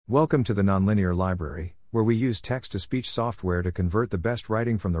Welcome to the Nonlinear Library, where we use text-to-speech software to convert the best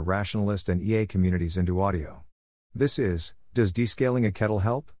writing from the rationalist and EA communities into audio. This is, Does Descaling a Kettle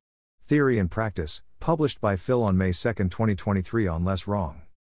Help? Theory and Practice, published by philh on May 2, 2023 on Less Wrong.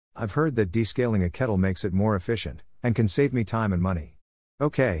 I've heard that descaling a kettle makes it more efficient, and can save me time and money.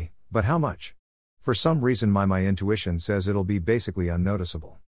 Okay, but how much? For some reason my intuition says it'll be basically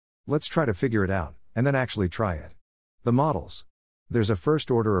unnoticeable. Let's try to figure it out, and then actually try it. The models. There's a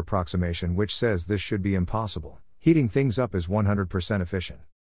first-order approximation which says this should be impossible. Heating things up is 100% efficient.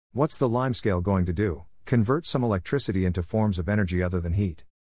 What's the limescale going to do? Convert some electricity into forms of energy other than heat?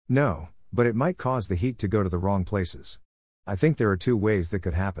 No, but it might cause the heat to go to the wrong places. I think there are two ways that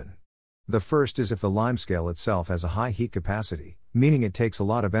could happen. The first is if the limescale itself has a high heat capacity, meaning it takes a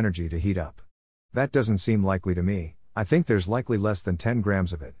lot of energy to heat up. That doesn't seem likely to me. I think there's likely less than 10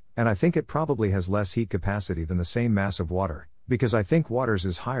 grams of it, and I think it probably has less heat capacity than the same mass of water, because I think water's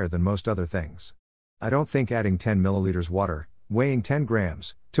is higher than most other things. I don't think adding 10 milliliters water, weighing 10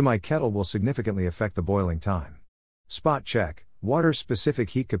 grams, to my kettle will significantly affect the boiling time. Spot check, water's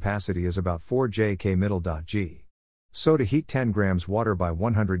specific heat capacity is about 4 J/K_G. So to heat 10 grams water by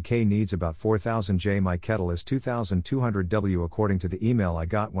 100 K needs about 4000 J. My kettle is 2200 W according to the email I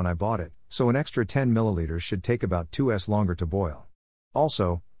got when I bought it, so an extra 10 milliliters should take about 2s longer to boil.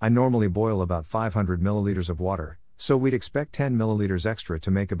 Also, I normally boil about 500 milliliters of water, so we'd expect 10 milliliters extra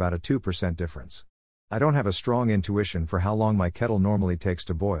to make about a 2% difference. I don't have a strong intuition for how long my kettle normally takes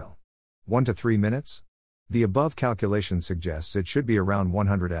to boil. 1 to 3 minutes? The above calculation suggests it should be around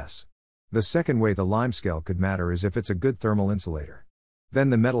 100s. The second way the limescale could matter is if it's a good thermal insulator. Then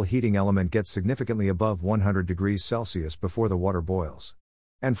the metal heating element gets significantly above 100 degrees Celsius before the water boils.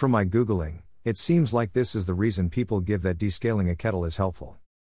 And from my Googling, it seems like this is the reason people give that descaling a kettle is helpful.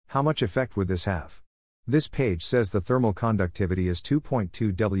 How much effect would this have? This page says the thermal conductivity is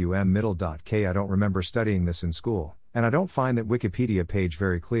 2.2 Wm_K. I don't remember studying this in school, and I don't find that Wikipedia page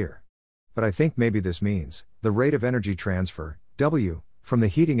very clear. But I think maybe this means, the rate of energy transfer, W, from the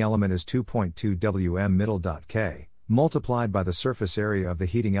heating element is 2.2 Wm_K, multiplied by the surface area of the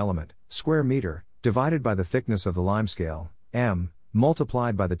heating element, square meter, divided by the thickness of the limescale, M,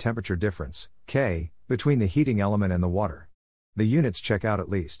 multiplied by the temperature difference, K, between the heating element and the water. The units check out at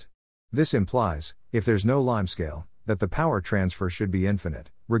least. This implies, if there's no limescale, that the power transfer should be infinite,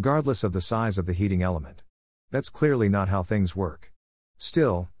 regardless of the size of the heating element. That's clearly not how things work.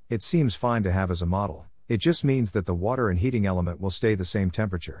 Still, it seems fine to have as a model. It just means that the water and heating element will stay the same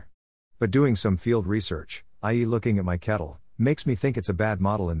temperature. But doing some field research, i.e. looking at my kettle, makes me think it's a bad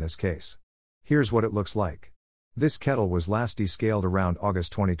model in this case. Here's what it looks like. This kettle was last descaled around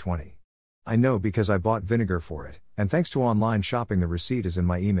August 2020. I know because I bought vinegar for it, and thanks to online shopping the receipt is in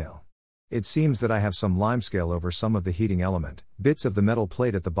my email. It seems that I have some limescale over some of the heating element, bits of the metal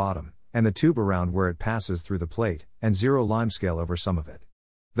plate at the bottom, and the tube around where it passes through the plate, and zero limescale over some of it.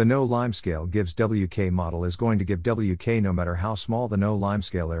 The no limescale gives WK model is going to give WK no matter how small the no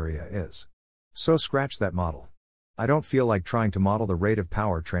limescale area is. So scratch that model. I don't feel like trying to model the rate of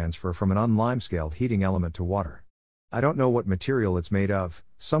power transfer from an unlimescaled heating element to water. I don't know what material it's made of,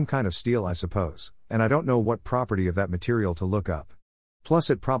 some kind of steel I suppose, and I don't know what property of that material to look up.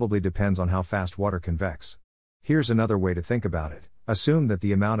 Plus it probably depends on how fast water convects. Here's another way to think about it. Assume that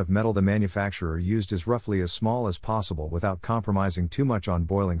the amount of metal the manufacturer used is roughly as small as possible without compromising too much on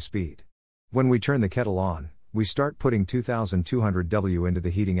boiling speed. When we turn the kettle on, we start putting 2200 W into the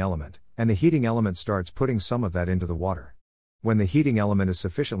heating element, and the heating element starts putting some of that into the water. When the heating element is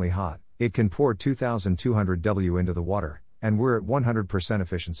sufficiently hot, it can pour 2200 W into the water, and we're at 100%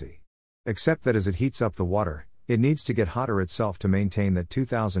 efficiency. Except that as it heats up the water, it needs to get hotter itself to maintain that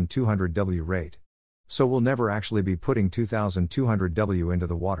 2200 W rate. So we'll never actually be putting 2200 W into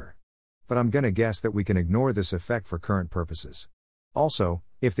the water. But I'm gonna guess that we can ignore this effect for current purposes. Also,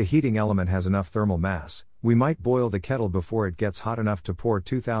 if the heating element has enough thermal mass, we might boil the kettle before it gets hot enough to pour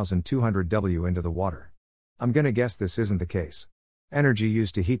 2200 W into the water. I'm gonna guess this isn't the case. Energy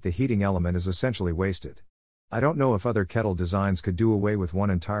used to heat the heating element is essentially wasted. I don't know if other kettle designs could do away with one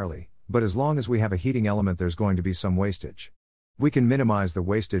entirely, but as long as we have a heating element there's going to be some wastage. We can minimize the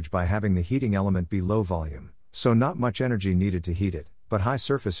wastage by having the heating element be low volume, so not much energy needed to heat it, but high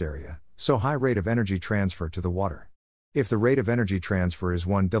surface area, so high rate of energy transfer to the water. If the rate of energy transfer is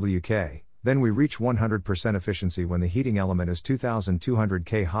 1 Wk, then we reach 100% efficiency when the heating element is 2200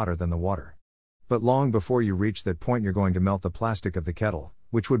 K hotter than the water. But long before you reach that point you're going to melt the plastic of the kettle,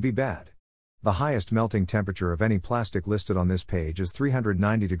 which would be bad. The highest melting temperature of any plastic listed on this page is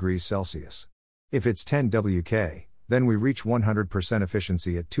 390 degrees Celsius. If it's 10 Wk, then we reach 100%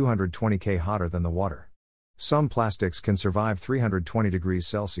 efficiency at 220 K hotter than the water. Some plastics can survive 320 degrees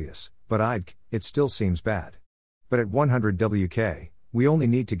Celsius, but it still seems bad. But at 100 WK, we only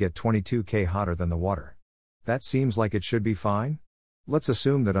need to get 22 K hotter than the water. That seems like it should be fine? Let's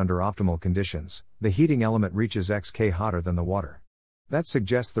assume that under optimal conditions, the heating element reaches XK hotter than the water. That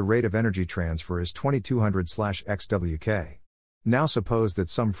suggests the rate of energy transfer is 2200/XWK. Now suppose that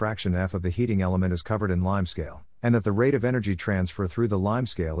some fraction f of the heating element is covered in limescale, and that the rate of energy transfer through the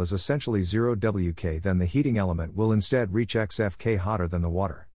limescale is essentially 0 WK, then the heating element will instead reach XFK hotter than the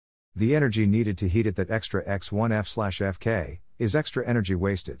water. The energy needed to heat it, that extra X1F/FK, is extra energy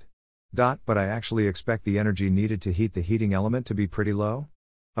wasted. But I actually expect the energy needed to heat the heating element to be pretty low?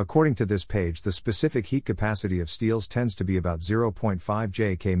 According to this page, the specific heat capacity of steels tends to be about 0.5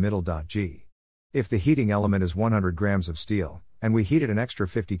 JK middle. G. If the heating element is 100 grams of steel, and we heat it an extra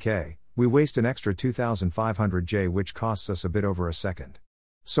 50 K, we waste an extra 2500 J, which costs us a bit over a second.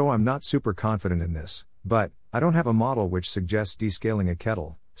 So I'm not super confident in this, but I don't have a model which suggests descaling a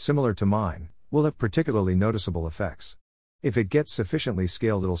kettle, similar to mine, will have particularly noticeable effects. If it gets sufficiently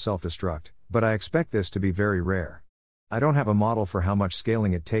scaled, it'll self-destruct, but I expect this to be very rare. I don't have a model for how much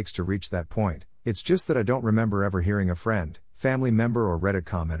scaling it takes to reach that point. It's just that I don't remember ever hearing a friend, family member or Reddit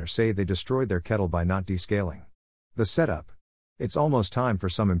commenter say they destroyed their kettle by not descaling. The setup. It's almost time for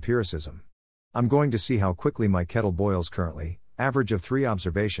some empiricism. I'm going to see how quickly my kettle boils currently, average of 3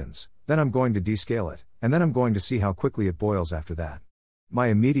 observations, then I'm going to descale it, and then I'm going to see how quickly it boils after that. My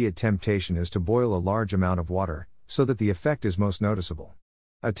immediate temptation is to boil a large amount of water, so that the effect is most noticeable.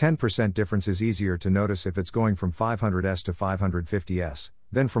 A 10% difference is easier to notice if it's going from 500S to 550S,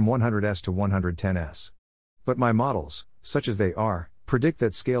 than from 100S to 110S. But my models, such as they are, predict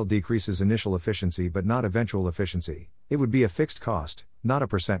that scale decreases initial efficiency but not eventual efficiency. It would be a fixed cost, not a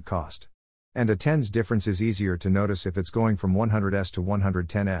percent cost. And a tens difference is easier to notice if it's going from 100S to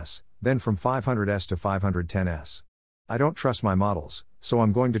 110S, than from 500S to 510S. I don't trust my models, so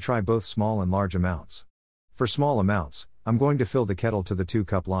I'm going to try both small and large amounts. For small amounts, I'm going to fill the kettle to the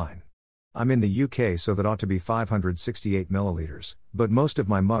 2-cup line. I'm in the UK, so that ought to be 568 milliliters, but most of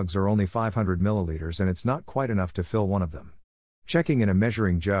my mugs are only 500 milliliters and it's not quite enough to fill one of them. Checking in a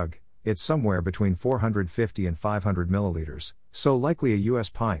measuring jug, it's somewhere between 450 and 500 milliliters, so likely a US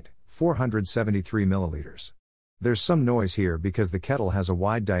pint, 473 milliliters. There's some noise here because the kettle has a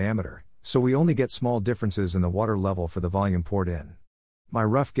wide diameter, so we only get small differences in the water level for the volume poured in. My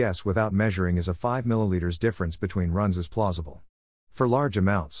rough guess without measuring is a 5 milliliters difference between runs is plausible. For large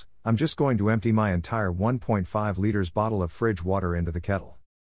amounts, I'm just going to empty my entire 1.5 liters bottle of fridge water into the kettle.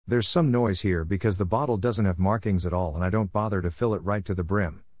 There's some noise here because the bottle doesn't have markings at all and I don't bother to fill it right to the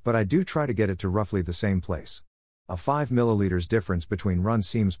brim, but I do try to get it to roughly the same place. A 5 milliliters difference between runs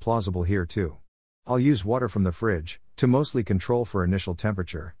seems plausible here too. I'll use water from the fridge to mostly control for initial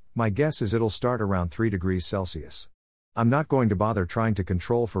temperature. My guess is it'll start around 3 degrees Celsius. I'm not going to bother trying to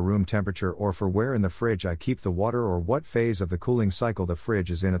control for room temperature or for where in the fridge I keep the water or what phase of the cooling cycle the fridge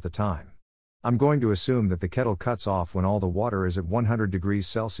is in at the time. I'm going to assume that the kettle cuts off when all the water is at 100 degrees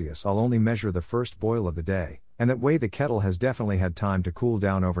Celsius. I'll only measure the first boil of the day, and that way the kettle has definitely had time to cool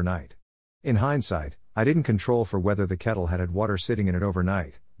down overnight. In hindsight, I didn't control for whether the kettle had water sitting in it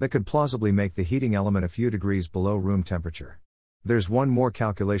overnight, that could plausibly make the heating element a few degrees below room temperature. There's one more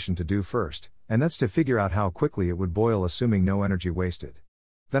calculation to do first, and that's to figure out how quickly it would boil assuming no energy wasted.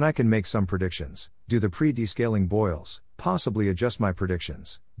 Then I can make some predictions, do the pre-descaling boils, possibly adjust my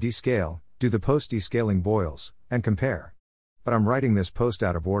predictions, descale, do the post-descaling boils, and compare. But I'm writing this post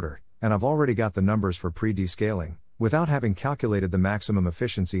out of order, and I've already got the numbers for pre-descaling, without having calculated the maximum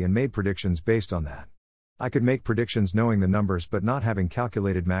efficiency and made predictions based on that. I could make predictions knowing the numbers but not having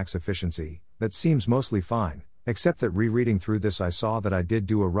calculated max efficiency. That seems mostly fine. Except that rereading through this I saw that I did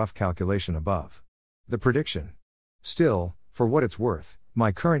do a rough calculation above the prediction. Still, for what it's worth,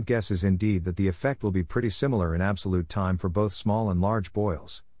 my current guess is indeed that the effect will be pretty similar in absolute time for both small and large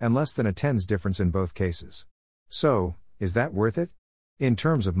boils, and less than a tens difference in both cases. So, is that worth it? In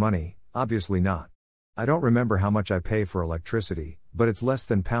terms of money, obviously not. I don't remember how much I pay for electricity, but it's less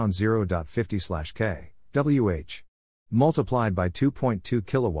than £0.50/k, WH. Multiplied by 2.2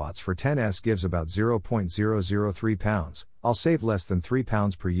 kilowatts for 10s gives about 0.003 pounds, I'll save less than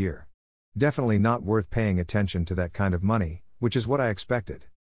 £3 per year. Definitely not worth paying attention to that kind of money, which is what I expected.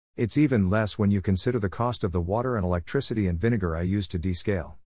 It's even less when you consider the cost of the water and electricity and vinegar I used to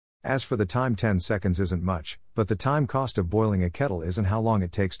descale. As for the time, 10 seconds isn't much, but the time cost of boiling a kettle isn't how long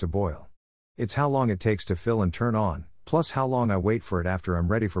it takes to boil. It's how long it takes to fill and turn on, plus how long I wait for it after I'm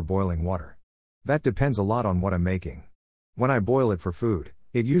ready for boiling water. That depends a lot on what I'm making. When I boil it for food,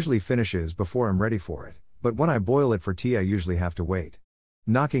 it usually finishes before I'm ready for it, but when I boil it for tea I usually have to wait.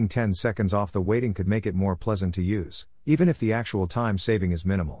 Knocking 10 seconds off the waiting could make it more pleasant to use, even if the actual time saving is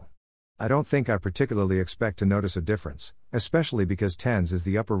minimal. I don't think I particularly expect to notice a difference, especially because tens is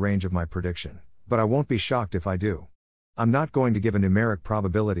the upper range of my prediction, but I won't be shocked if I do. I'm not going to give a numeric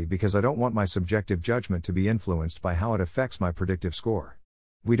probability because I don't want my subjective judgment to be influenced by how it affects my predictive score.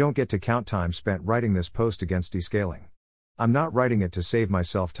 We don't get to count time spent writing this post against descaling. I'm not writing it to save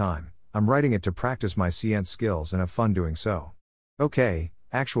myself time, I'm writing it to practice my science skills and have fun doing so. Okay,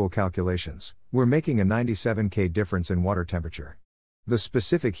 actual calculations. We're making a 97K difference in water temperature. The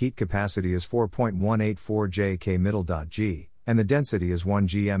specific heat capacity is 4.184 Jk middle.g, and the density is 1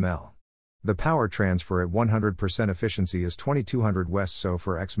 gml. The power transfer at 100% efficiency is 2200 West, so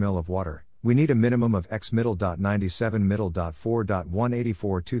for x mil of water, we need a minimum of x middle.97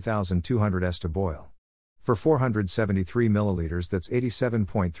 middle.4.184 2200 s to boil. For 473 milliliters that's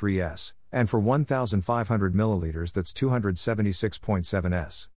 87.3 s, and for 1500 milliliters that's 276.7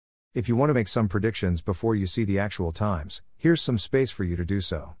 s. If you want to make some predictions before you see the actual times, here's some space for you to do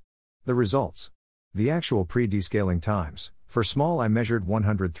so. The results. The actual pre-descaling times. For small I measured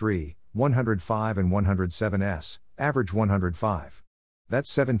 103, 105 and 107 s, average 105.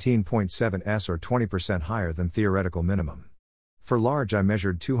 That's 17.7 s or 20% higher than theoretical minimum. For large I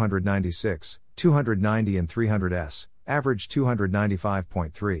measured 296, 290 and 300 s, average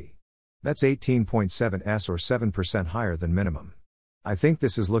 295.3. That's 18.7 s or 7% higher than minimum. I think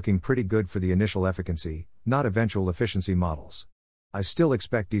this is looking pretty good for the initial efficacy, not eventual efficiency models. I still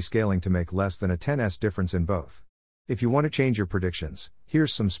expect descaling to make less than a 10s difference in both. If you want to change your predictions,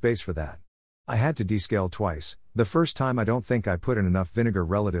 here's some space for that. I had to descale twice. The first time I don't think I put in enough vinegar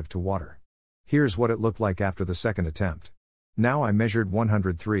relative to water. Here's what it looked like after the second attempt. Now I measured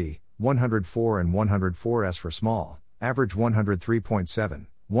 103, 104 and 104 s for small, average 103.7,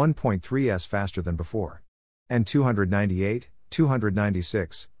 1.3 s faster than before. And 298,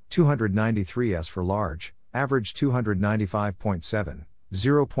 296, 293 s for large, average 295.7,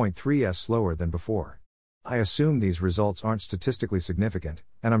 0.3 s slower than before. I assume these results aren't statistically significant,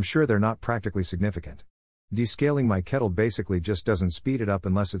 and I'm sure they're not practically significant. Descaling my kettle basically just doesn't speed it up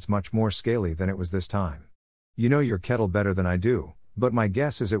unless it's much more scaly than it was this time. You know your kettle better than I do, but my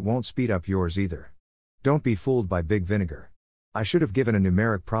guess is it won't speed up yours either. Don't be fooled by big vinegar. I should have given a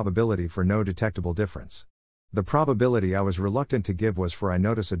numeric probability for no detectable difference. The probability I was reluctant to give was for I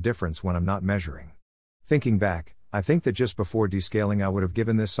notice a difference when I'm not measuring. Thinking back, I think that just before descaling I would have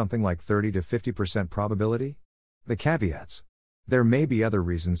given this something like 30 to 50% probability. The caveats. There may be other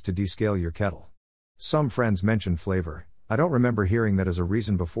reasons to descale your kettle. Some friends mentioned flavor. I don't remember hearing that as a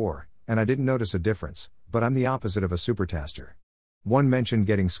reason before, and I didn't notice a difference, but I'm the opposite of a supertaster. One mentioned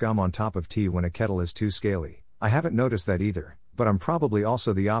getting scum on top of tea when a kettle is too scaly. I haven't noticed that either, but I'm probably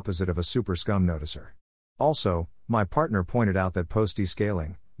also the opposite of a super scum noticer. Also, my partner pointed out that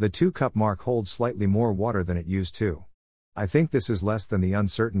post-descaling, the 2-cup mark holds slightly more water than it used to. I think this is less than the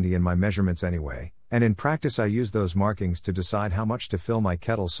uncertainty in my measurements anyway, and in practice I use those markings to decide how much to fill my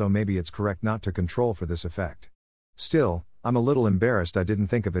kettle, so maybe it's correct not to control for this effect. Still, I'm a little embarrassed I didn't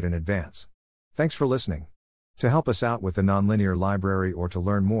think of it in advance. Thanks for listening. To help us out with the Nonlinear Library or to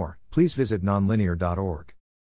learn more, please visit nonlinear.org.